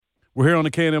We're here on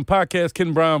the K&M Podcast.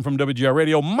 Ken Brown from WGR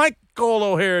Radio. Michael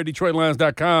O'Hara,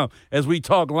 DetroitLions.com, as we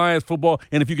talk Lions football.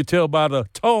 And if you could tell by the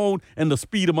tone and the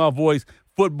speed of my voice,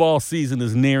 football season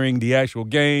is nearing the actual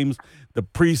games. The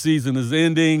preseason is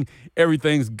ending.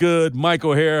 Everything's good. Mike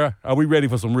O'Hara, are we ready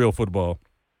for some real football?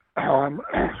 I'm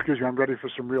ready for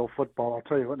some real football. I'll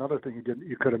tell you another thing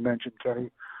you could have mentioned,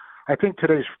 Kenny. I think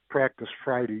today's practice,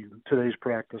 for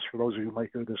those of you who might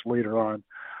hear this later on,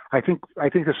 I think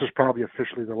this is probably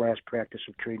officially the last practice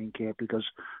of training camp, because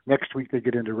next week they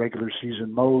get into regular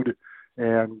season mode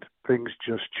and things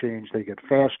just change. They get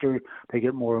faster, they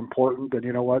get more important, and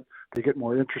you know what? They get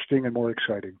more interesting and more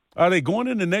exciting. Are they going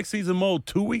into next season mode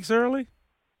 2 weeks early?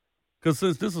 Because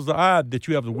since this is odd that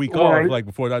you have the week off like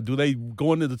before that, do they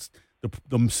go into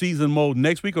the season mode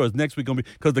next week, or is next week going to be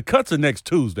 – because the cuts are next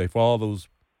Tuesday for all those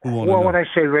 – well, when I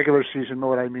say regular season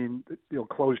mode, I mean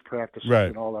closed practices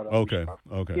and all that other stuff.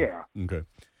 Okay. Yeah. Okay.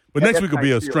 But next week will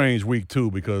be a strange week too,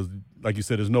 because, like you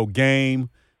said, there's no game.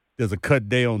 There's a cut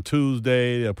day on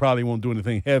Tuesday. They probably won't do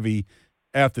anything heavy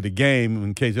after the game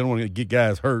in case they don't want to get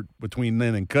guys hurt between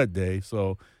then and cut day.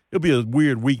 So it'll be a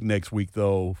weird week next week,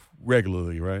 though,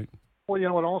 regularly, right? Well, you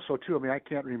know what? Also, too, I mean, I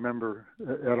can't remember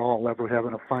at all ever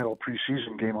having a final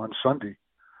preseason game on Sunday.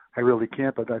 I really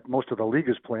can't, but most of the league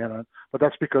is playing on. But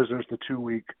that's because there's the 2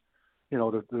 week,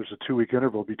 there's a 2 week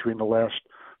interval between the last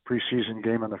preseason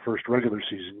game and the first regular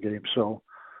season game. So,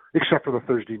 except for the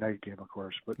Thursday night game, of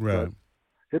course. But right.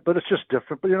 But it's just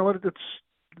different. But you know what? The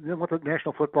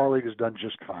National Football League has done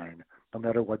just fine, no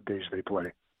matter what days they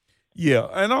play. Yeah,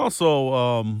 and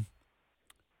also,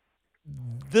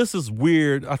 this is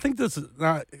weird. I think this is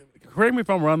not. Correct me if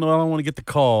I'm wrong. I don't want to get the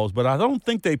calls, but I don't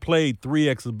think they played 3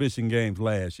 exhibition games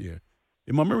last year.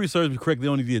 If my memory serves me correct, they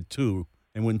only did 2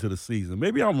 and went into the season.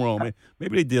 Maybe I'm wrong.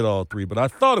 Maybe they did all 3, but I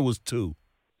thought it was 2.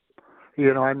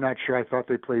 I'm not sure. I thought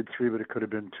they played 3, but it could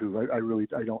have been 2. I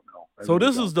don't know. So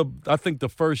this is I think the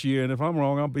first year, and if I'm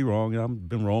wrong, I'll be wrong. I've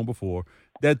been wrong before.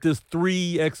 That this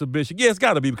 3 exhibition. Yeah, it's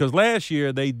got to be, because last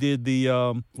year they did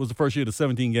was the first year of the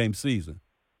 17-game season.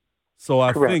 So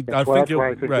I think they played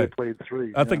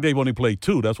 3. I think they've only played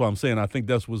 2. That's why I'm saying I think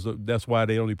that's why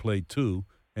they only played 2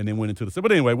 and then went into the.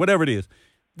 But anyway, whatever it is,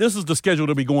 this is the schedule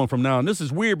to be going from now. And this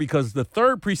is weird because the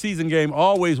third preseason game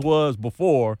always was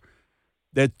before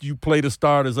that you play the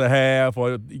starters a half,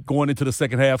 or going into the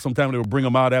second half. Sometimes they would bring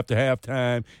them out after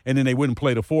halftime, and then they wouldn't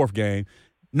play the fourth game.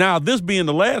 Now, this being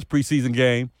the last preseason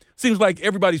game, seems like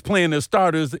everybody's playing their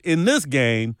starters in this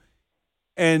game.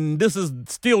 And this is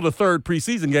still the third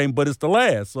preseason game, but it's the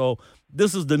last. So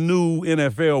this is the new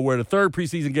NFL, where the third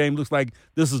preseason game looks like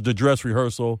this is the dress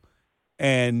rehearsal,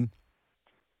 and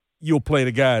you'll play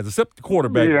the guys, except the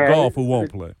quarterback, Goff, who won't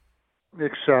play.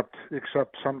 Except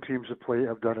some teams have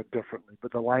done it differently.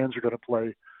 But the Lions are going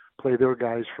to play their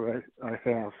guys for a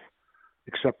half,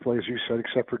 except for, as you said,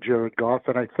 except for Jared Goff.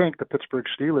 And I think the Pittsburgh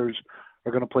Steelers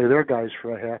are going to play their guys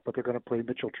for a half, but they're going to play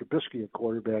Mitchell Trubisky at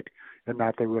quarterback and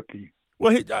not the rookie.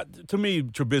 Well, to me,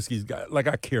 Trubisky's got, I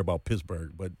care about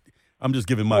Pittsburgh, but I'm just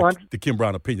giving the Kim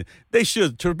Brown opinion.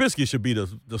 Trubisky should be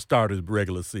the starter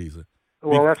regular season.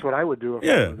 Well, that's what I would do.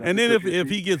 And then if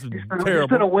he gets terrible. He's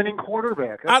been a winning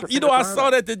quarterback. I saw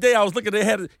that today. I was looking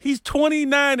ahead. He's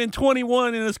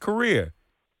 29-21 in his career.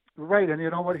 Right, and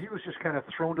you know what? He was just kind of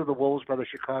thrown to the wolves by the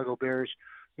Chicago Bears.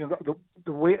 The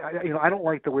way I don't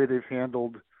like the way they've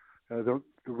handled the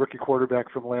rookie quarterback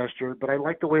from last year, but I didn't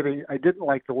like the way they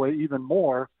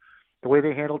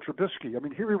handled Trubisky. I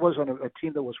mean, here he was on a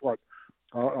team that was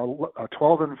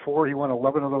 12-4. He won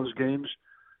 11 of those games.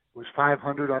 It was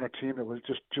 500 on a team that was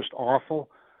just awful,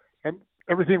 and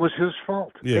everything was his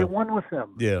fault. Yeah. They won with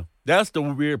him. Yeah, that's the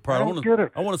weird part. I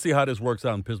want to see how this works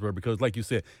out in Pittsburgh, because, like you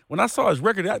said, when I saw his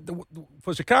record,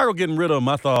 for Chicago getting rid of him,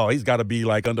 I thought, he's got to be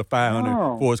under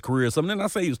 500 for his career or something. Then I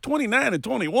say he was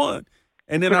 29-21.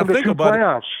 And then I think about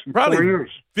it, probably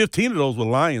 15 of those were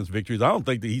Lions victories. I don't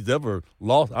think that he's ever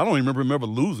lost. I don't even remember him ever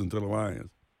losing to the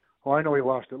Lions. Well, I know he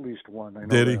lost at least one.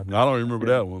 Did he? I don't remember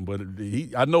that one, but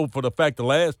I know for the fact the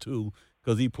last 2,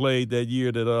 because he played that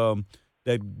year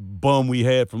that bum we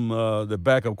had from the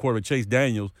backup quarterback, Chase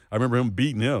Daniels. I remember him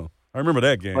beating him. I remember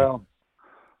that game. Well,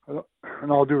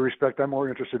 in all due respect, I'm more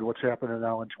interested in what's happening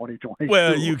now in 2020.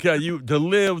 Well, you to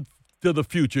live to the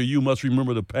future, you must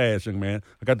remember the past, young man.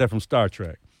 I got that from Star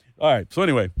Trek. All right. So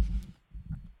anyway,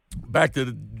 back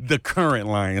to the current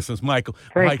Lions. Since Michael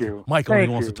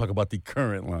wants to talk about the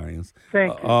current Lions.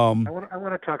 Thank you. I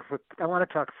want to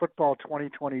talk football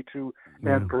 2022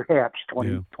 and perhaps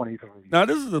 2023. Now,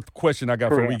 this is the question I got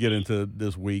before we get into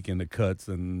this week and the cuts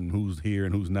and who's here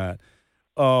and who's not.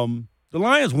 The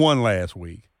Lions won last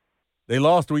week. They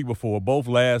lost the week before, both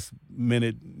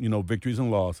last-minute, victories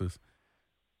and losses.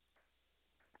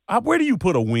 Where do you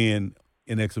put a win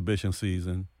in exhibition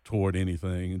season toward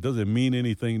anything? Does it mean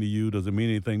anything to you? Does it mean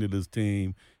anything to this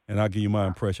team? And I'll give you my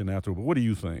impression after. But what do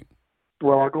you think?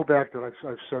 Well, I'll go back to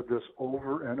I've said this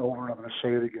over and over, and I'm going to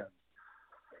say it again.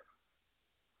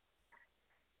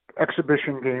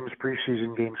 Exhibition games,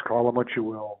 preseason games, call them what you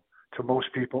will, to most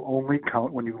people only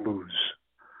count when you lose.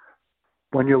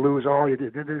 When you lose, you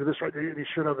didn't do this right, you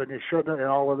should have, and you shouldn't, and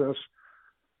all of this.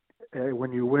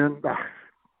 When you win,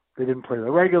 they didn't play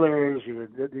the regulars.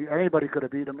 Anybody could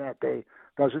have beat them that day.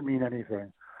 Doesn't mean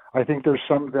anything. I think there's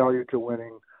some value to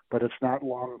winning, but it's not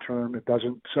long-term. It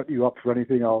doesn't set you up for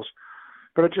anything else.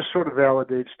 But it just sort of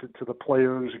validates to the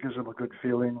players. It gives them a good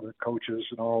feeling, the coaches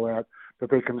and all that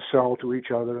they can sell to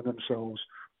each other and themselves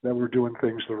that we're doing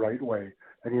things the right way.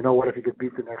 And you know what? If you get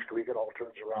beat the next week, it all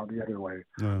turns around the other way.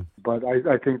 Yeah. But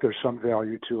I think there's some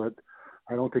value to it.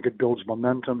 I don't think it builds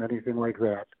momentum, anything like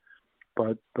that.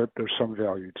 But there's some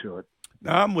value to it.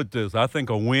 Now, I'm with this. I think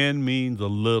a win means a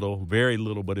little, very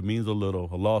little, but it means a little.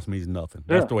 A loss means nothing.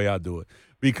 That's the way I do it.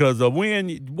 Because a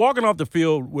win, walking off the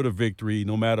field with a victory,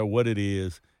 no matter what it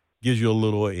is, gives you a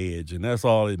little edge, and that's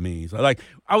all it means. I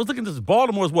was looking at this.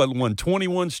 Baltimore's won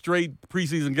 21 straight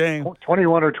preseason games?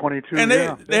 21 or 22, and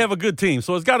they have a good team.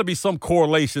 So it's got to be some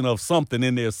correlation of something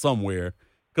in there somewhere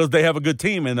because they have a good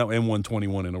team and won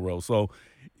 21 in a row. So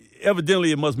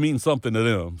evidently it must mean something to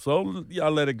them. So I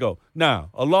let it go. Now,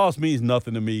 a loss means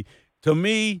nothing to me. To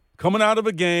me, coming out of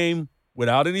a game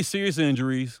without any serious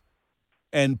injuries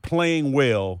and playing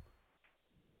well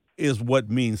is what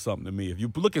means something to me. If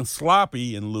you're looking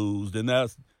sloppy and lose, then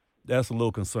that's a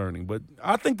little concerning. But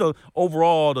I think the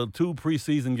two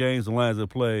preseason games the Lions have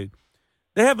played,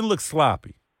 they haven't looked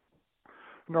sloppy.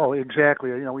 No,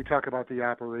 exactly. We talk about the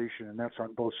operation, and that's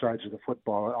on both sides of the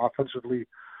football. Offensively,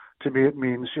 to me, it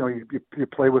means you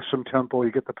play with some tempo,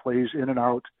 you get the plays in and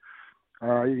out.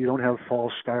 You don't have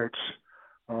false starts.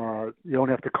 You don't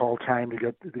have to call time to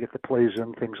get the plays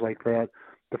in, things like that.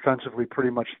 Defensively, pretty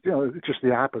much, it's just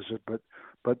the opposite,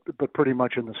 but pretty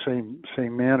much in the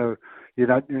same manner. You're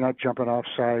not jumping off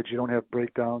sides. You don't have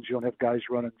breakdowns. You don't have guys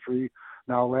running free.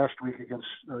 Now, last week against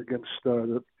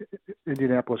the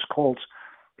Indianapolis Colts,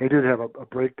 they did have a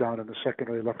breakdown in the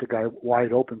secondary, left a guy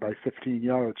wide open by 15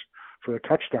 yards for a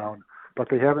touchdown, but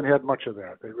they haven't had much of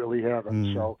that. They really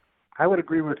haven't. So I would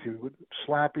agree with you.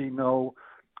 Sloppy, no.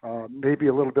 Maybe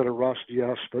a little bit of rust,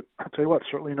 yes, but I'll tell you what,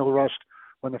 certainly no rust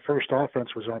when the first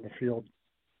offense was on the field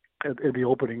in the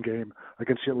opening game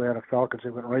against the Atlanta Falcons. They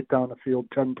went right down the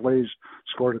field, 10 plays,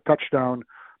 scored a touchdown,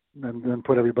 and then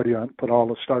put all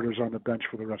the starters on the bench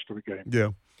for the rest of the game. Yeah.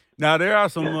 Now, there are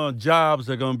some jobs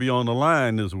that are going to be on the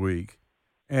line this week.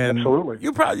 And absolutely.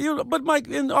 But Mike,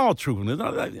 in all truthfulness,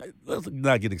 let's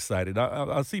not get excited.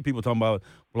 I see people talking about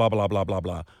blah, blah, blah, blah,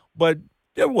 blah. But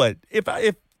what? If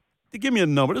to give me a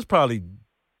number, there's probably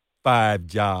 5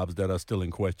 jobs that are still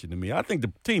in question to me. I think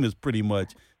the team is pretty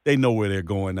much, they know where they're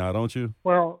going now, don't you?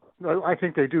 Well, I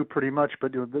think they do pretty much,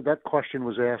 but that question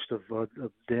was asked of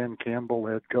Dan Campbell,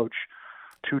 head coach,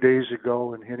 2 days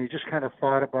ago, and he just kind of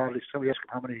thought about it. So we asked him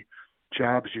how many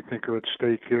jobs you think are at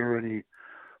stake here, and he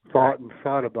thought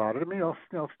about it. I mean,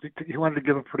 he wanted to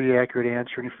give a pretty accurate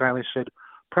answer, and he finally said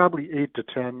probably 8 to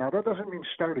 10. Now, that doesn't mean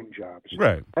starting jobs.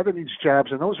 Right. That means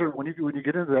jobs, and those are, when you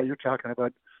get into that, you're talking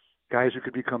about guys who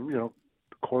could become,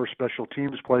 core special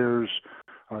teams players,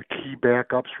 key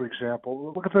backups, for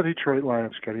example. Look at the Detroit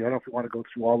Lions, Kenny. I don't know if you want to go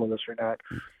through all of this or not,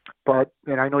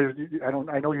 and I know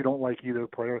you don't like either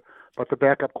player, but the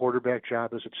backup quarterback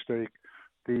job is at stake.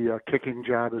 The kicking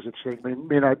job is at stake. I mean,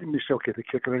 you say, okay, the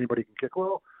kicker, anybody can kick.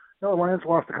 Well, the Lions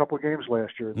lost a couple of games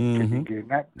last year in the kicking game.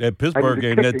 That Pittsburgh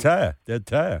game, that tie.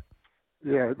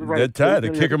 Yeah, right. That tie. The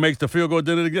kicker makes the field goal.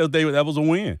 That was a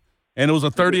win. And it was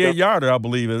a 38-yarder, I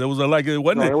believe. It was a long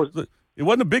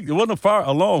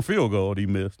field goal that he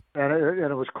missed. And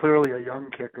it was clearly a young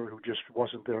kicker who just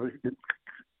wasn't there.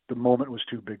 The moment was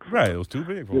too big for him. Right, it was too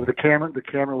big for him. The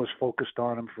camera was focused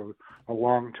on him for a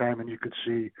long time, and you could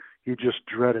see he just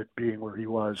dreaded being where he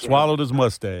was. Swallowed his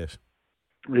mustache.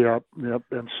 Yep.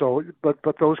 And so, but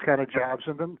those kind of jobs,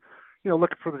 and then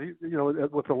look for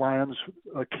with the Lions,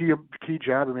 a key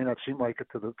job. It may not seem like it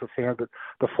to the fan, but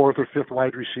the 4th or 5th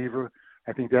wide receiver,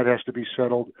 I think that has to be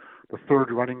settled. The 3rd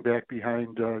running back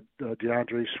behind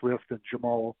DeAndre Swift and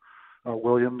Jamal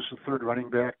Williams, the 3rd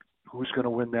running back, who's going to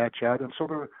win that job? And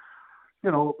so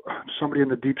somebody in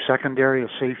the deep secondary, a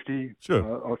safety,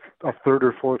 sure. a 3rd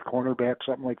or 4th cornerback,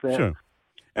 something like that. Sure.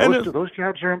 And those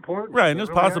jobs are important. Right, and there's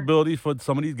possibilities for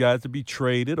some of these guys to be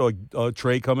traded or a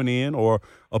trade coming in or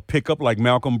a pickup like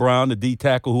Malcolm Brown, the D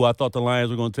tackle who I thought the Lions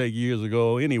were going to take years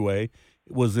ago anyway,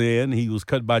 was in. He was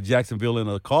cut by Jacksonville in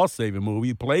a cost-saving move.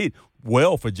 He played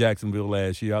well for Jacksonville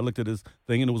last year. I looked at his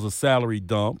thing, and it was a salary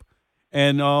dump.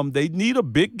 And they need a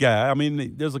big guy. I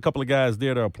mean, there's a couple of guys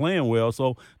there that are playing well,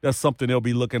 so that's something they'll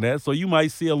be looking at. So you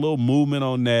might see a little movement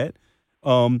on that.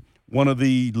 One of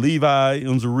the Levi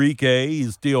Onwuzurike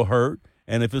is still hurt.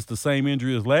 And if it's the same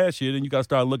injury as last year, then you got to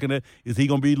start looking at, is he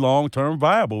going to be long-term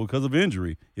viable because of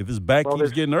injury? If his back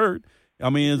keeps getting hurt, I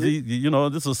mean, is he,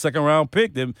 this is a second-round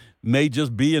pick that may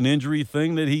just be an injury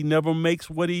thing that he never makes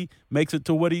it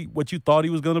to what you thought he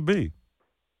was going to be.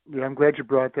 Yeah, I'm glad you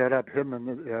brought that up. Him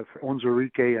and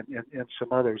Onwuzurike and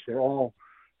some others, they're all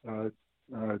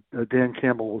Dan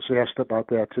Campbell was asked about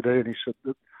that today, and he said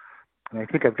that, and I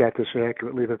think I've got this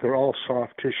accurately, that they're all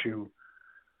soft tissue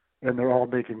and they're all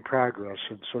making progress.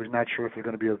 And so he's not sure if they're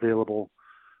going to be available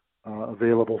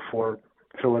for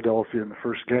Philadelphia in the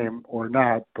first game or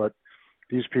not. But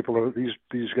these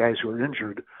guys who are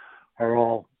injured are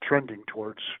all trending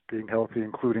towards being healthy,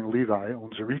 including Levi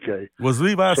Onwuzurike. Was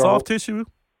Levi soft tissue?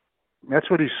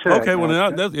 That's what he said. Okay,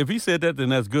 well, if he said that, then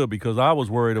that's good because I was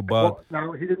worried about. Well,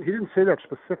 no, he didn't say that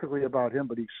specifically about him,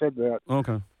 but he said that.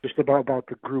 Okay. Just about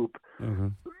the group. Mm-hmm.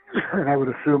 And I would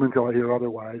assume until I hear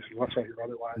otherwise, unless I hear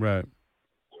otherwise. Right.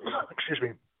 Excuse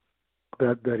me.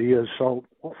 That he is. So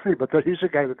we'll see. But he's a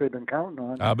guy that they've been counting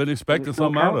on. I've been expecting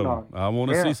something out of him. I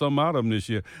want to see something out of him this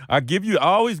year. I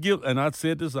always give, and I've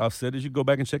said this, you go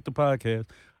back and check the podcast.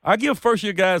 I give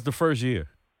first-year guys the first year.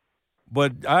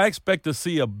 But I expect to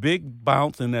see a big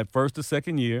bounce in that first or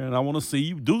second year, and I want to see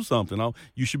you do something.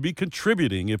 You should be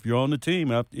contributing if you're on the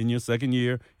team in your second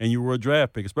year and you were a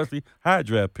draft pick, especially high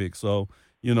draft pick. So,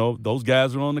 those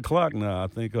guys are on the clock now. I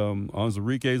think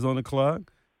Onwuzurike's on the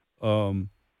clock.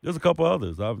 There's a couple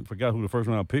others. I forgot who the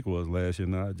first-round pick was last year.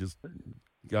 Now it just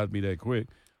got me that quick.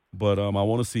 But I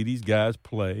want to see these guys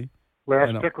play.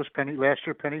 Last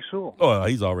year, Penei Sewell. Oh,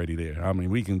 he's already there. I mean,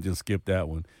 we can just skip that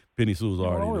one. Penei Sewell's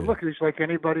already there. Look, he's like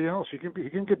anybody else. He can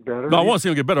get better. No, I want to see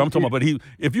him get better. I'm talking about, but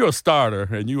if you're a starter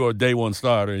and you are a day one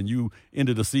starter and you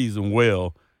ended the season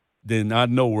well, then I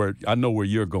know where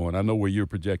you're going. I know where you're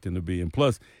projecting to be. And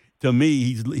plus, to me,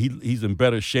 he's in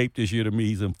better shape this year. To me,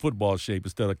 he's in football shape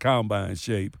instead of combine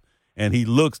shape, and he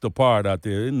looks the part out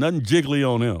there. There's nothing jiggly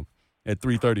on him at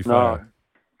 335.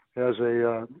 No, as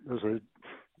a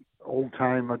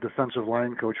old-time defensive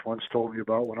line coach once told me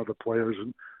about one of the players,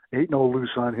 and ain't no loose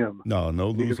on him. No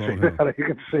loose on him. You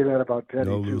can say that about Teddy.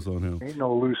 No loose on him. Ain't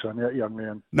no loose on that young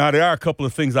man. Now, there are a couple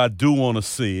of things I do want to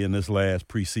see in this last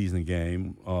preseason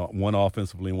game, one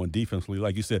offensively and one defensively.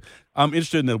 Like you said, I'm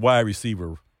interested in the wide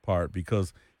receiver part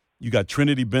because you got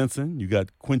Trinity Benson, you got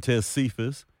Quintez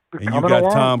Cephas, and you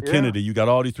got Tom Kennedy. You got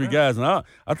all these three guys. And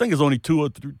I think there's only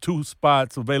two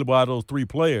spots available out of those three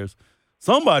players.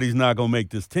 Somebody's not going to make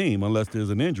this team unless there's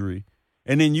an injury.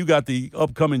 And then you got the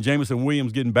upcoming Jameson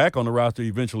Williams getting back on the roster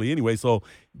eventually anyway. So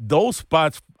those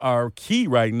spots are key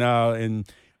right now. And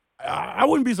I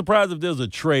wouldn't be surprised if there's a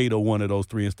trade of one of those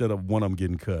three instead of one of them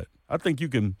getting cut. I think you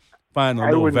can find a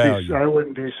little value. I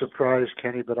wouldn't be surprised,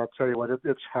 Kenny, but I'll tell you what,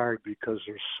 it's hard because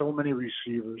there's so many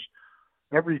receivers.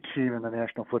 Every team in the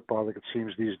National Football League, it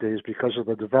seems these days, because of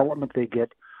the development they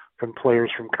get from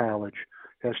players from college,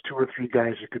 has two or three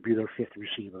guys that could be their fifth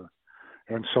receiver.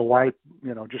 And so why,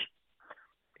 just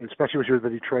especially with the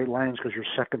Detroit Lions, because you're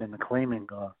second in the claiming,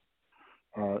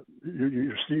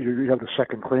 you have the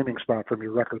second claiming spot from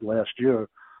your record last year.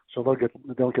 So they'll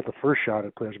get the first shot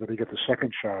at players, but they get the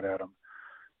second shot at them.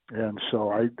 And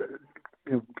so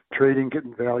trading,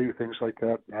 getting value, things like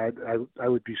that, I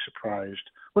would be surprised.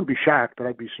 Wouldn't be shocked, but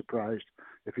I'd be surprised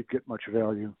if you'd get much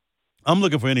value. I'm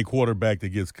looking for any quarterback that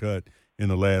gets cut in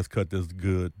the last cut that's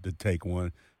good to take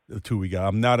one, the two we got.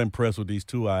 I'm not impressed with these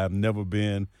two. I have never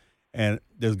been, and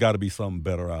there's got to be something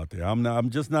better out there. I'm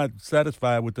just not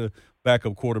satisfied with the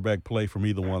backup quarterback play from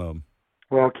either one of them.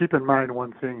 Well, keep in mind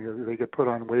one thing: they get put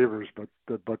on waivers, but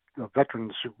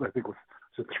veterans, I think, with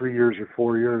 3 years or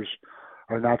 4 years,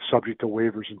 are not subject to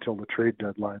waivers until the trade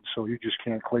deadline. So you just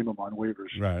can't claim them on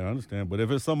waivers. Right, I understand. But if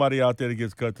it's somebody out there that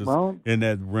gets cut in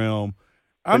that realm,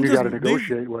 you got to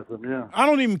negotiate with them. Yeah, I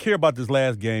don't even care about this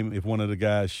last game if one of the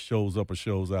guys shows up or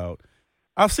shows out.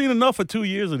 I've seen enough for 2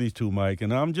 years of these two, Mike,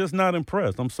 and I'm just not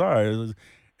impressed. I'm sorry.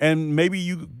 And maybe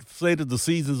you say that the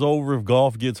season's over if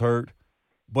Goff gets hurt,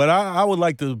 but I would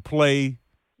like to play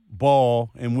ball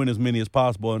and win as many as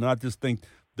possible, and I just think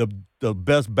the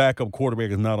best backup quarterback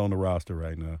is not on the roster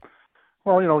right now.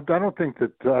 Well, I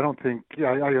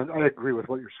agree with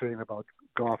what you're saying about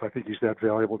Goff. I think he's that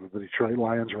valuable to the Detroit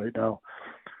Lions right now.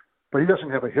 But he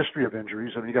doesn't have a history of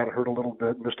injuries. I mean, he got hurt a little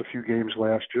bit, missed a few games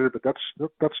last year, but that's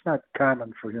not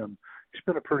common for him. He's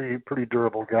been a pretty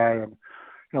durable guy, and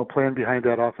playing behind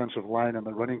that offensive line and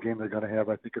the running game they're going to have,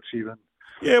 I think it's even.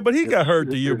 Yeah, but he got hurt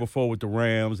the year before with the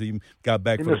Rams. He got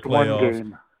back for the playoffs. One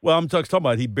game. Well, I'm talking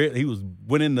about he was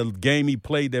winning the game he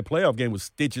played, that playoff game, with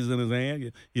stitches in his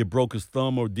hand. He had broke his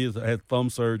thumb or had thumb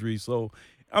surgery. So,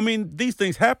 I mean, these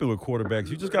things happen with quarterbacks.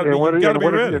 You just got to be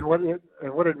ready.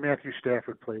 And what did Matthew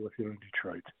Stafford play with here in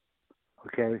Detroit?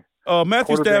 Okay.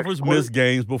 Matthew Stafford's missed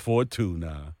games before too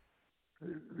now.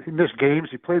 He missed games.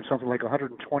 He played something like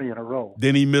 120 in a row.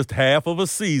 Then he missed half of a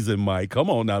season, Mike.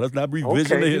 Come on now. Let's not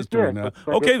revision the history now.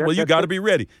 Well, you got to be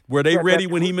ready. Were they ready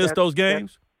when he missed those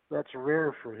games? That's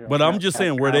rare for him. But I'm just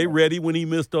saying, were they ready when he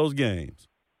missed those games?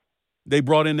 They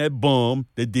brought in that bum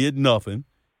that did nothing,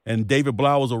 and David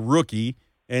Blau was a rookie,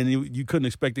 and you couldn't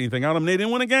expect anything out of him. They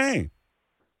didn't win a game.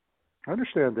 I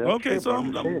understand that. Okay, so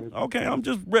I'm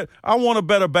just ready. I want a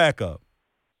better backup.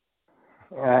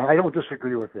 I don't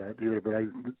disagree with that either, but I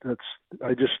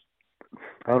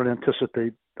don't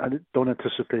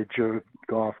anticipate Jared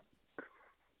Goff.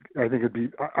 I think it'd be.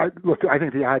 I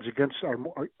think the odds against are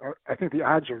more. I think the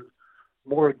odds are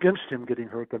more against him getting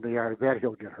hurt than they are that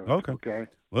he'll get hurt. Okay.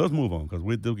 Well, let's move on because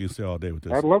we can stay all day with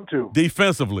this. I'd love to.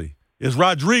 Defensively, is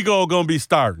Rodrigo going to be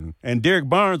starting? And Derek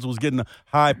Barnes was getting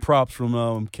high props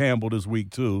from Campbell this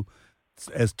week too,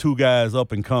 as two guys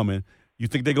up and coming. You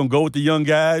think they're going to go with the young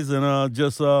guys and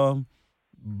just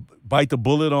bite the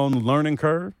bullet on the learning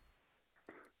curve?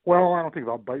 Well, I don't think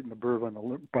about biting the bullet on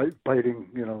on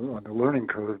the learning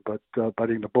curve, but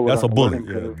biting the bullet. That's on a the bullet. learning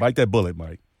Yeah. curve. Bite that bullet,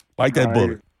 Mike. Bite that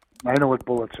bullet. I know what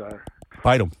bullets are.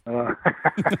 Bite them.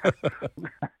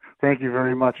 Thank you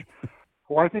very much.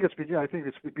 Well, I think it's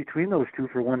between those two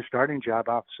for one starting job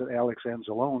opposite Alex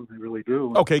Anzalone. I really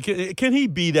do. Okay, can he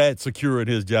be that secure in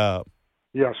his job?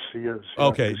 Yes, he is.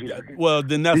 Okay, well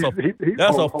then that's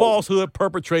a falsehood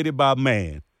perpetrated by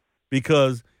man,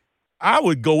 because I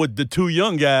would go with the two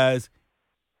young guys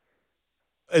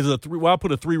as a three. Well, I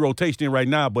put a 3 rotation in right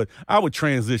now, but I would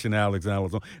transition Alex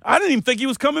Anzalone. I didn't even think he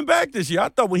was coming back this year. I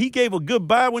thought when he gave a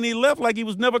goodbye when he left, like he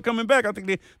was never coming back. I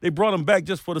think they brought him back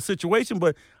just for the situation,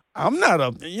 but I'm not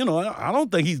I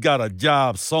don't think he's got a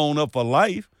job sewn up for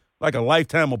life, like a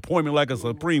lifetime appointment, like a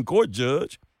Supreme Court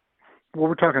judge. Well,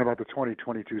 we're talking about the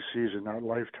 2022 season, not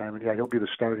lifetime. And yeah, he'll be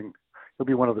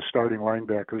one of the starting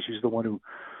linebackers. He's the one who,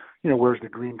 wears the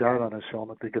green dot on his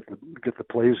helmet to get the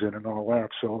plays in and all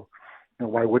that. So,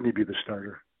 why wouldn't he be the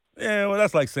starter? Yeah, well,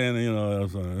 that's like saying,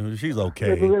 she's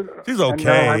okay. She's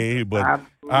okay, but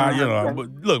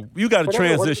look, you got to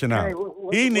transition out.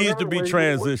 He needs to be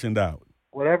transitioned out.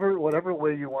 Whatever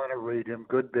way you want to rate him,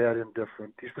 good, bad,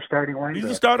 indifferent, he's the starting linebacker. He's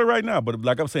the starter right now, but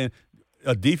like I'm saying,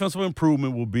 a defensive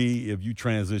improvement will be if you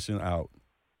transition out.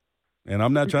 And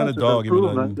I'm not trying to dog him.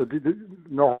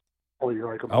 No, you're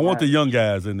right. I want the young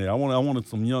guys in there. I wanted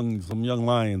some young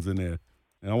lions in there,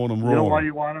 and I want them rolling. You know why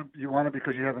you want them? You want them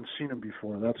because you haven't seen them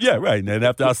before. Right. And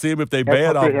after I see them, if they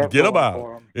bad, I'll get them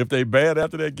out. If they bad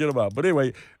after that, get them out. But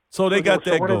anyway, so they got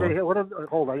that going.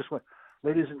 Hold on, I just want,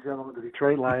 ladies and gentlemen, the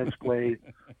Detroit Lions play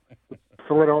the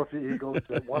Philadelphia Eagles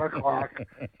at 1:00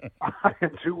 in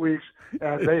 2 weeks,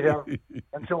 and they have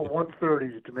until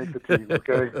 1:30 to make the team.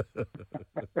 Okay.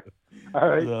 All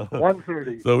right,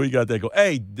 1:30. So we got that go.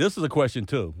 Hey, this is a question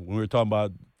too. When we were talking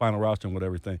about final roster and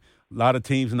everything, a lot of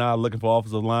teams now are looking for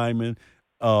offensive linemen.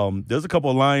 There's a couple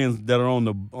of Lions that are on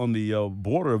the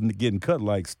border of getting cut,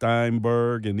 like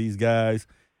Steinberg and these guys.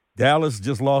 Dallas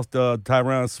just lost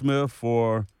Tyron Smith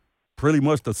for pretty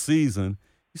much the season.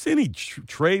 You see any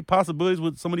trade possibilities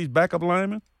with some of these backup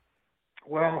linemen?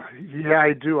 Well, yeah,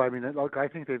 I do. I mean, look, I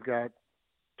think they've got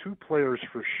 2 players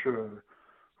for sure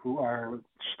who are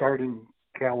starting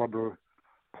caliber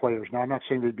players. Now, I'm not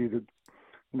saying they'd be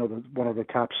one of the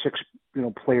top 6,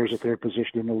 players at their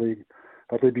position in the league,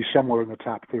 but they'd be somewhere in the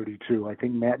top 32. I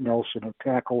think Matt Nelson, a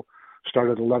tackle,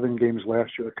 started 11 games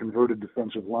last year, a converted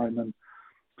defensive lineman,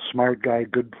 smart guy,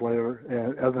 good player.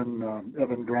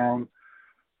 Evan Brown,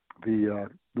 the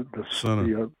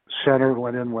center,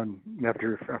 went in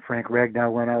after Frank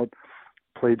Ragnow went out,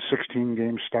 played 16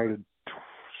 games, started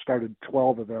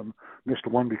 12 of them, missed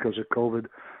 1 because of COVID.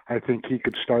 I think he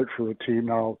could start for the team.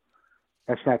 Now,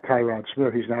 that's not Tyron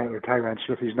Smith. He's not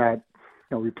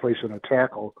replacing a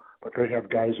tackle, but they have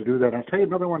guys who do that. I'll tell you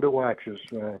another one to watch is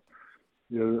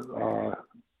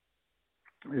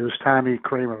Tommy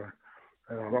Kramer.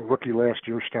 A rookie last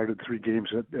year, started 3 games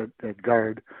at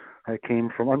guard. I came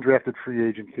from undrafted free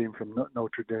agent, came from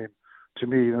Notre Dame. To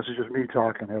me, this is just me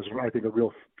talking, has, I think, a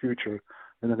real future.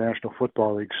 in the National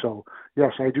Football League. So,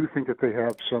 yes, I do think that they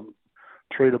have some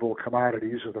tradable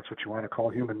commodities, if that's what you want to call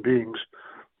human beings,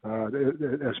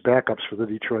 as backups for the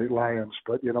Detroit Lions.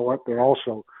 But you know what? They're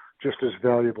also just as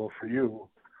valuable for you,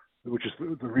 which is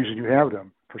the reason you have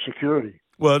them, for security.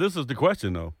 Well, this is the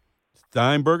question, though.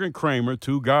 Steinberg and Kramer,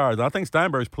 two guards. I think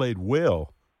Steinberg's played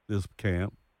well this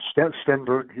camp.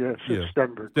 Stenberg, yes, yeah.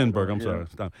 Stenberg. Stenberg, I'm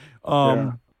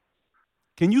sorry.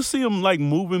 Can you see him, like,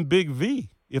 moving Big V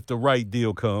if the right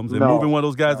deal comes and moving one of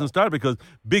those guys in start? Because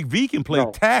Big V can play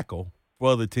tackle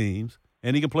for other teams,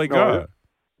 and he can play guard.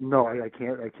 No, I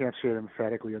can't say it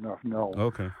emphatically enough. No.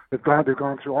 Okay. They've gone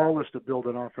through all this to build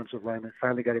an offensive line. They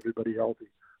finally got everybody healthy.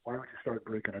 Why don't you start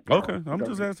breaking it down? Okay, I'm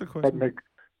just asking a question.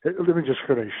 Let me just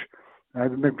finish.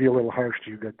 It may be a little harsh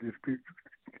to you, but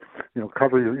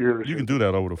cover your ears. You can do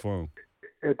that over the phone.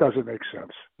 It doesn't make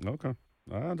sense. Okay,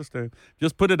 I understand.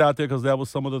 Just put it out there because that was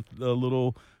some of the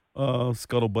little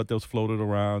scuttlebutt that was floated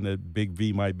around that Big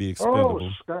V might be expendable.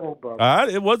 Oh,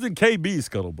 scuttlebutt. It wasn't KB's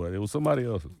scuttlebutt. It was somebody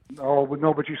else's. No,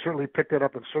 but you certainly picked it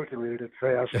up and circulated it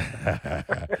fast.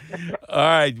 All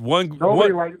right.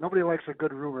 Nobody likes a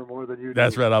good rumor more than you do.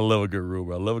 That's right. I love a good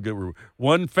rumor.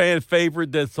 One fan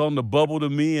favorite that's on the bubble to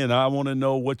me, and I want to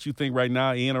know what you think right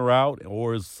now, in or out,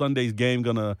 or is Sunday's game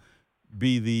going to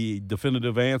be the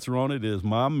definitive answer on it, is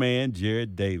my man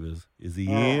Jared Davis. Is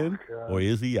he in or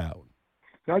is he out?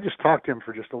 I just talked to him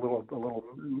for just a little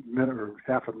minute or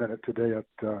half a minute today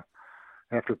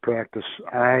after practice.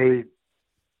 I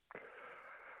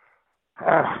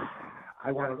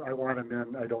want him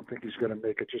in. I don't think he's going to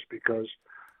make it just because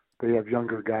they have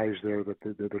younger guys there that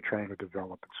they're trying to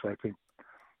develop. So I think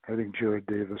Jared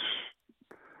Davis.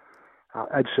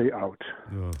 I'd say out.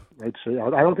 I'd say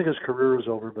out. I don't think his career is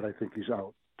over, but I think he's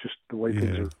out. Just the way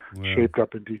things are shaped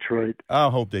up in Detroit. I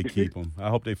hope they keep him. I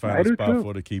hope they find a spot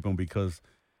for to keep him because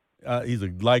he's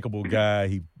a likable guy.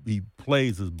 He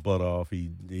plays his butt off. He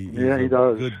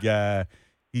does. Good guy.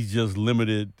 He's just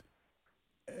limited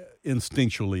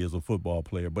instinctually as a football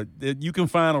player. But you can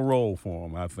find a role for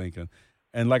him, I think.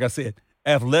 And like I said,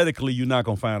 athletically, you're not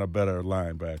going to find a better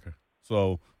linebacker.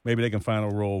 So maybe they can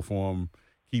find a role for him,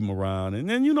 keep him around. And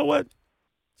then you know what?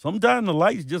 Sometimes the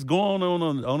lights just go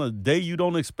on a day you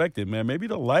don't expect it, man. Maybe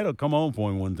the light will come on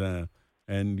for him one time,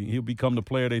 and he'll become the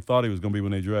player they thought he was going to be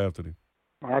when they drafted him.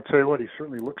 I'll tell you what, he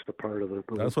certainly looks the part of it.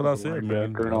 That's what I said,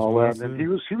 man. And all that. And he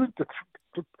was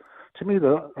to me,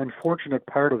 the unfortunate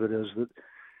part of it is that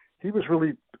he was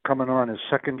really coming on his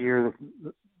second year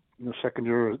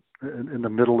in the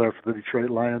middle there for the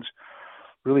Detroit Lions.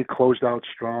 Really closed out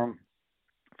strong.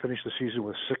 Finished the season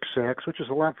with 6 sacks, which is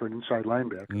a lot for an inside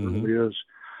linebacker. Mm-hmm. It really is.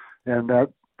 And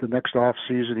that the next off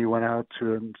season, he went out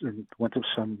and went to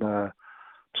some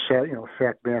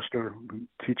Fact Master who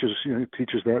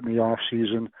teaches that in the off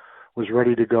season. Was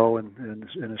ready to go, and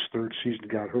in his third season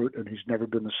got hurt, and he's never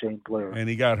been the same player. And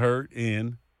he got hurt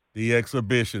in the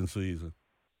exhibition season.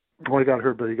 Well, he got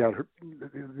hurt, but he got hurt.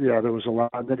 Yeah, there was a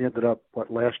lot. And then he ended up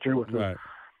last year with the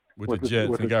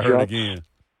Jets. He got hurt again.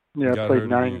 Yeah, played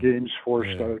 9 games, 4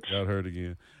 starts. Got hurt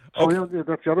again. Okay. So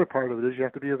that's the other part of it is you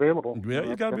have to be available. Yeah,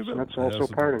 you got to be available. That's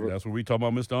also part of it. That's what we talk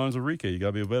about, Mr. Onzarike. You got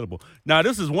to be available. Now,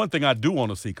 this is one thing I do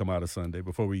want to see come out of Sunday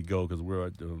before we go because we're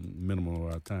at the minimum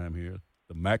of our time here,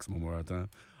 the maximum of our time.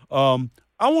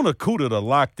 I want Okudah to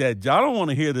lock that job. I don't want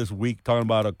to hear this week talking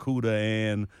about Okudah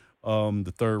and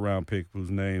the third-round pick whose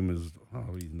name is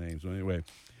these names. Anyway.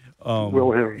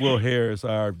 Will Harris. Will Harris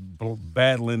are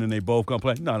battling and they both going to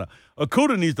play. No.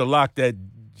 Okudah needs to lock that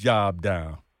job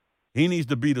down. He needs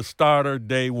to be the starter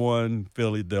day one,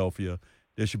 Philadelphia.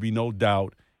 There should be no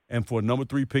doubt. And for number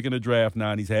 3 pick in the draft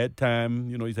now, and he's had time.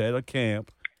 He's had a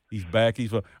camp. He's back.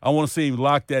 I want to see him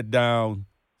lock that down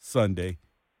Sunday.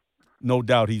 No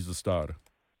doubt he's the starter.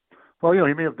 Well,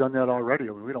 he may have done that already. I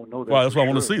mean, we don't know that. Well, that's what I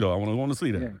want to see, though. I want to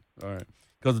see that. Yeah. All right.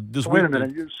 Because this wait a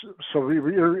minute. So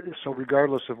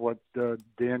regardless of what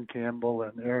Dan Campbell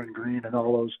and Aaron Green and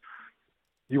all those,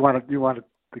 you want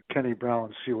the Kenny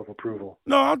Brown seal of approval?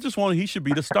 No, I just want he should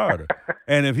be the starter.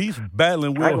 And if he's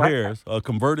battling Will Harris, a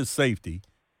converted safety,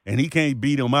 and he can't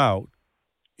beat him out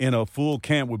in a full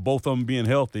camp with both of them being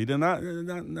healthy, then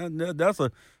that's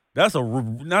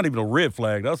not even a red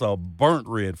flag. That's a burnt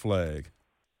red flag.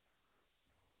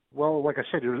 Well, like I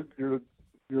said, you're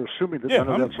assuming that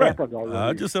none of that's happened already.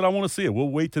 I just said I want to see it. We'll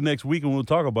wait till next week and we'll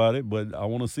talk about it, but I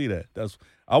want to see that.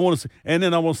 I want to see, and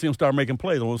then I want to see him start making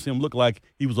plays. I want to see him look like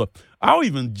he was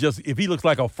if he looks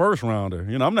like a first rounder.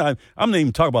 I'm not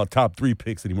even talking about top 3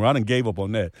 picks anymore. I done gave up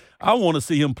on that. I want to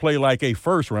see him play like a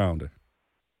first rounder.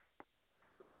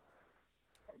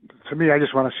 To me, I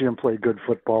just want to see him play good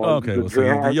football. Okay, well, see,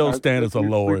 your standards are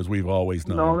lower, as we've always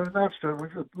known. No, they're not.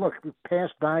 Look, we've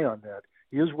passed by on that.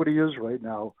 He is what he is right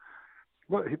now.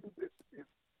 Look,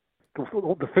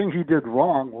 the thing he did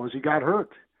wrong was he got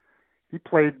hurt. He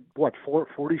played,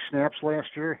 40 snaps last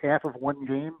year, half of one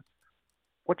game.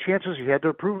 What chances he had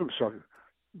to prove himself?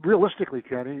 Realistically,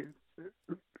 Kenny,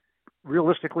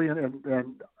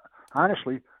 and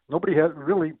honestly, nobody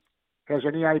really has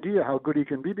any idea how good he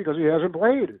can be because he hasn't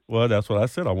played. Well, that's what I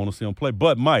said. I want to see him play.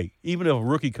 But, Mike, even if a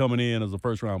rookie coming in as a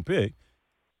first-round pick,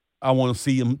 I want to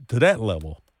see him to that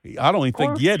level. I don't even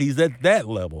think yet he's at that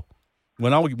level.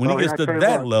 When he gets to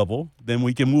that level, then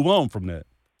we can move on from that.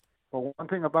 Well, one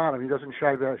thing about him, he doesn't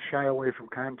shy away from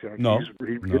contact. No,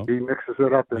 he mixes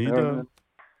it up in there. Does.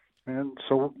 And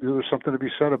so there's something to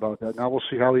be said about that. Now we'll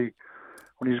see how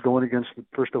when he's going against,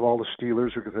 first of all, the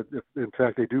Steelers, or if in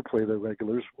fact they do play the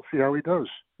regulars, we'll see how he does.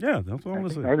 Yeah, that's what I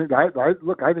want to say. I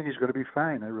think he's going to be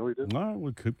fine. I really do. No,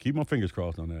 we'll keep my fingers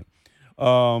crossed on that.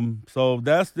 So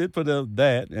that's it for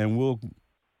that, and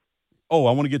I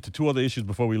want to get to two other issues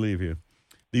before we leave here.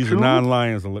 These are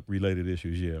non-Lions-related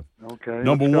issues, yeah. Okay.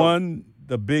 Number one,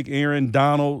 the big Aaron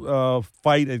Donald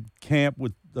fight at camp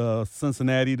with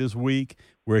Cincinnati this week,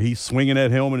 where he's swinging that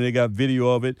helmet, and they got video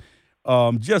of it.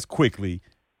 Just quickly,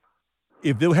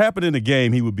 if it happened in a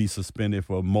game, he would be suspended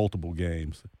for multiple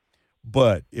games.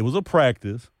 But it was a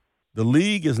practice. The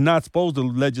league is not supposed to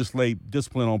legislate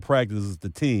discipline on practices to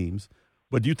teams.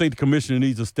 But do you think the commissioner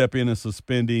needs to step in and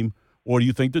suspend him? Or do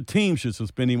you think the team should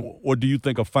suspend him? Or do you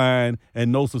think a fine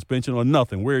and no suspension or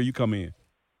nothing? Where are you coming in?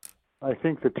 I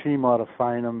think the team ought to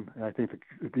fine him. And I think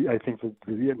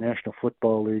the National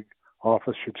Football League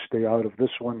office should stay out of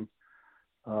this one.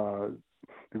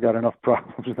 They've got enough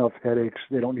problems, enough headaches.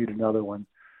 They don't need another one.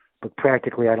 But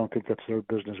practically, I don't think that's their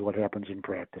business what happens in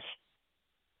practice.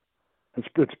 It's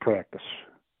practice.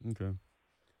 Okay.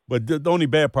 But the only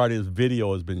bad part is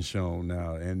video has been shown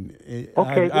now, and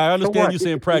okay, I understand you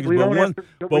saying practice,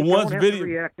 but once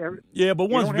video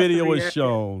is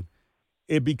shown,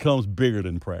 it becomes bigger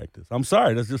than practice. I'm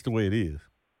sorry, that's just the way it is.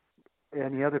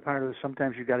 And the other part of it,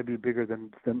 sometimes you got to be bigger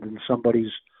than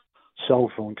somebody's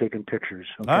cell phone taking pictures.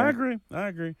 Okay? I agree.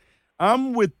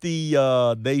 I'm with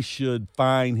the they should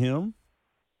fine him.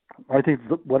 I think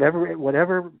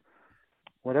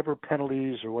whatever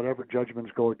penalties or whatever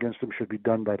judgments go against them should be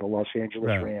done by the Los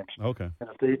Angeles Rams. Okay. And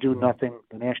if they do nothing,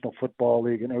 the National Football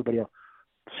League and everybody else,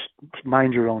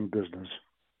 mind your own business.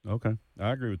 Okay.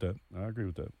 I agree with that.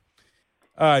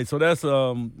 All right, so that's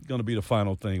going to be the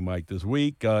final thing, Mike, this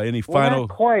week. Any final? Not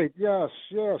quite. Yes,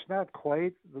 not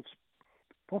quite.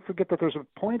 Don't forget that there's a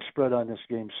point spread on this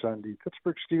game Sunday.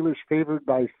 Pittsburgh Steelers favored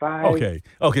by 5.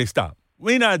 Okay, stop.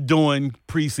 We're not doing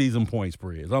preseason point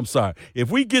spreads. I'm sorry.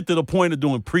 If we get to the point of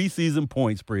doing preseason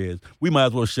point spreads, we might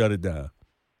as well shut it down.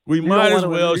 We're not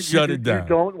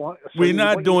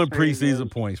doing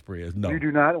preseason point spreads. No. You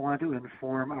do not want to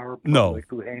inform our public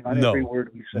who hang on every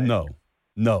word we say. No.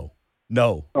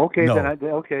 Okay, no. Then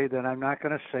I'm not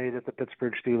going to say that the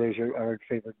Pittsburgh Steelers are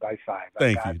favored by 5.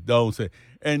 Thank you. Don't say.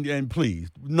 And please,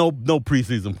 no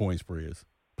preseason point spreads.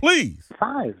 Please.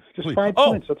 5. Just please. 5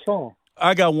 points. That's all.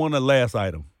 I got one last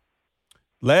item.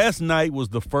 Last night was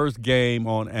the first game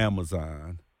on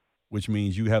Amazon, which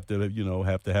means you have to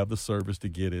have the service to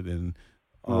get it and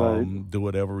do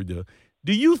whatever we do.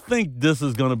 Do you think this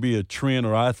is going to be a trend,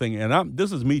 or I think, and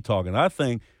this is me talking, I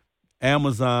think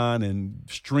Amazon and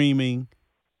streaming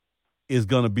is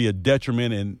going to be a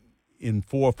detriment, and in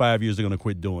 4 or 5 years they're going to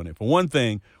quit doing it. For one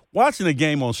thing, watching a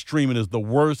game on streaming is the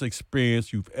worst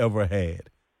experience you've ever had.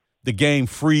 The game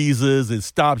freezes, it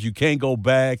stops, you can't go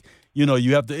back. You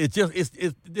have to.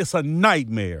 It's a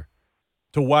nightmare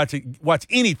to watch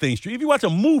anything stream. If you watch a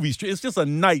movie stream, it's just a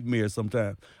nightmare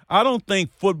sometimes. I don't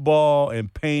think football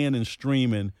and paying and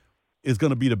streaming is going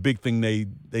to be the big thing they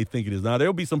think it is. Now,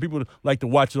 there'll be some people that like to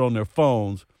watch it on their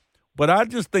phones, but I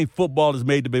just think football is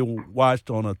made to be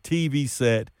watched on a TV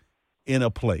set in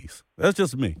a place. That's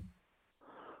just me.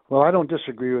 Well, I don't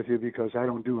disagree with you because I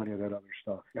don't do any of that other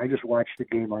stuff. I just watch the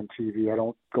game on TV. I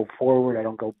don't go forward. I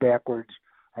don't go backwards.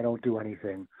 I don't do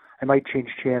anything. I might change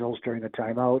channels during the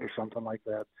timeout or something like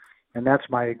that, and that's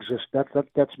my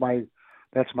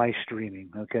that's my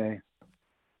streaming. Okay.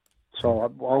 So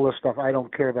all this stuff I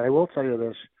don't care, but I will tell you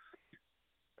this,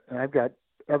 and I've got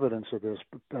evidence of this,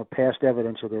 past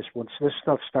evidence of this. Once this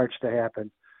stuff starts to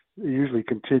happen, it usually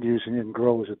continues and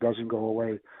grows. It doesn't go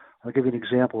away. I'll give you an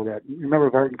example of that. You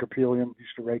remember Barton Capillion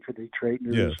used to write for Detroit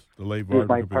News? Yes, the late Barton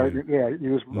Capillion. Partner. Yeah, he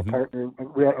was my partner.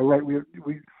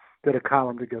 We did a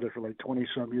column together for like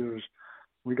 20-some years.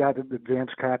 We got an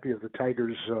advance copy of the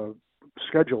Tigers'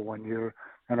 schedule one year,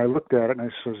 And I looked at it and I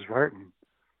says, Martin,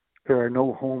 there are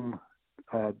no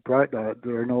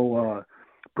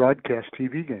broadcast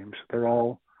TV games. They're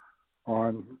all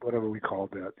on whatever we called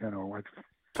that, like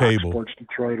Cable. Sports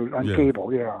Detroit on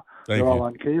cable. Yeah, they're all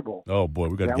on cable. Oh boy,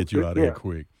 we got to get you out of here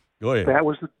quick. Go ahead. That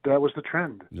was the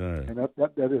trend, all right. And that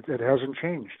it hasn't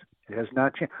changed. It has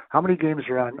not changed. How many games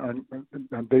are on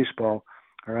baseball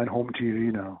are on home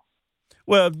TV now?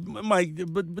 Well, Mike,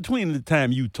 but between the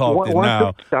time you talked and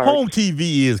now, home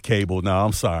TV is cable now.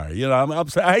 I'm sorry. I'm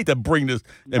sorry. I hate to bring this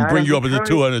and bring you up into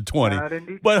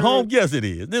 220. But home, yes, it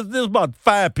is. There's about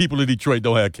 5 people in Detroit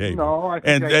don't have cable. No,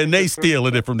 and they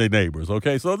stealing it from their neighbors,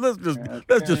 okay? So let's just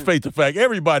face the fact.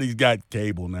 Everybody's got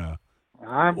cable now.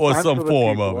 I'm some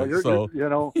form people. of it.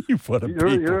 You for the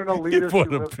people. You're an elitist who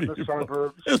lives in the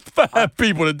suburbs. There's 5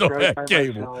 people that don't have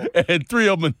cable, and 3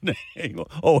 of them are named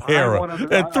O'Hara,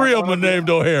 and 3 of them are named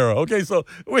O'Hara. Okay, so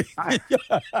I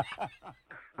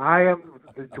am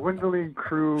the dwindling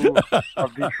crew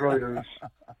of Detroiters.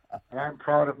 I'm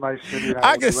proud of my city.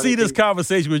 I can see this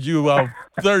conversation with you about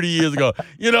 30 years ago.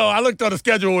 I looked on the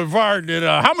schedule with Varden, and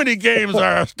how many games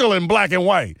are still in black and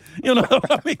white?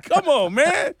 I mean, come on,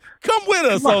 man. Come with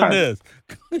us on this.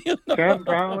 Ken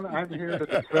Brown, I'm here to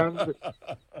defend.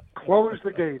 Close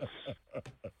the gates.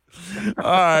 All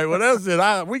right, well, that's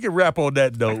it. We can wrap on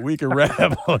that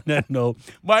note.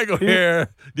 Michael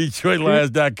Hare,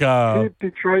 DetroitLions.com. Keep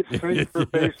Detroit safe for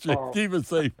baseball. Keep it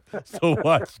safe, so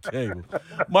watch cable.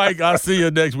 Mike, I'll see you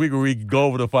next week where we can go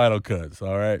over the final cuts,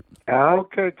 all right?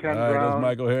 Okay, Ken Brown. That's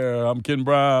Michael Hare. I'm Ken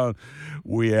Brown.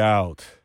 We out.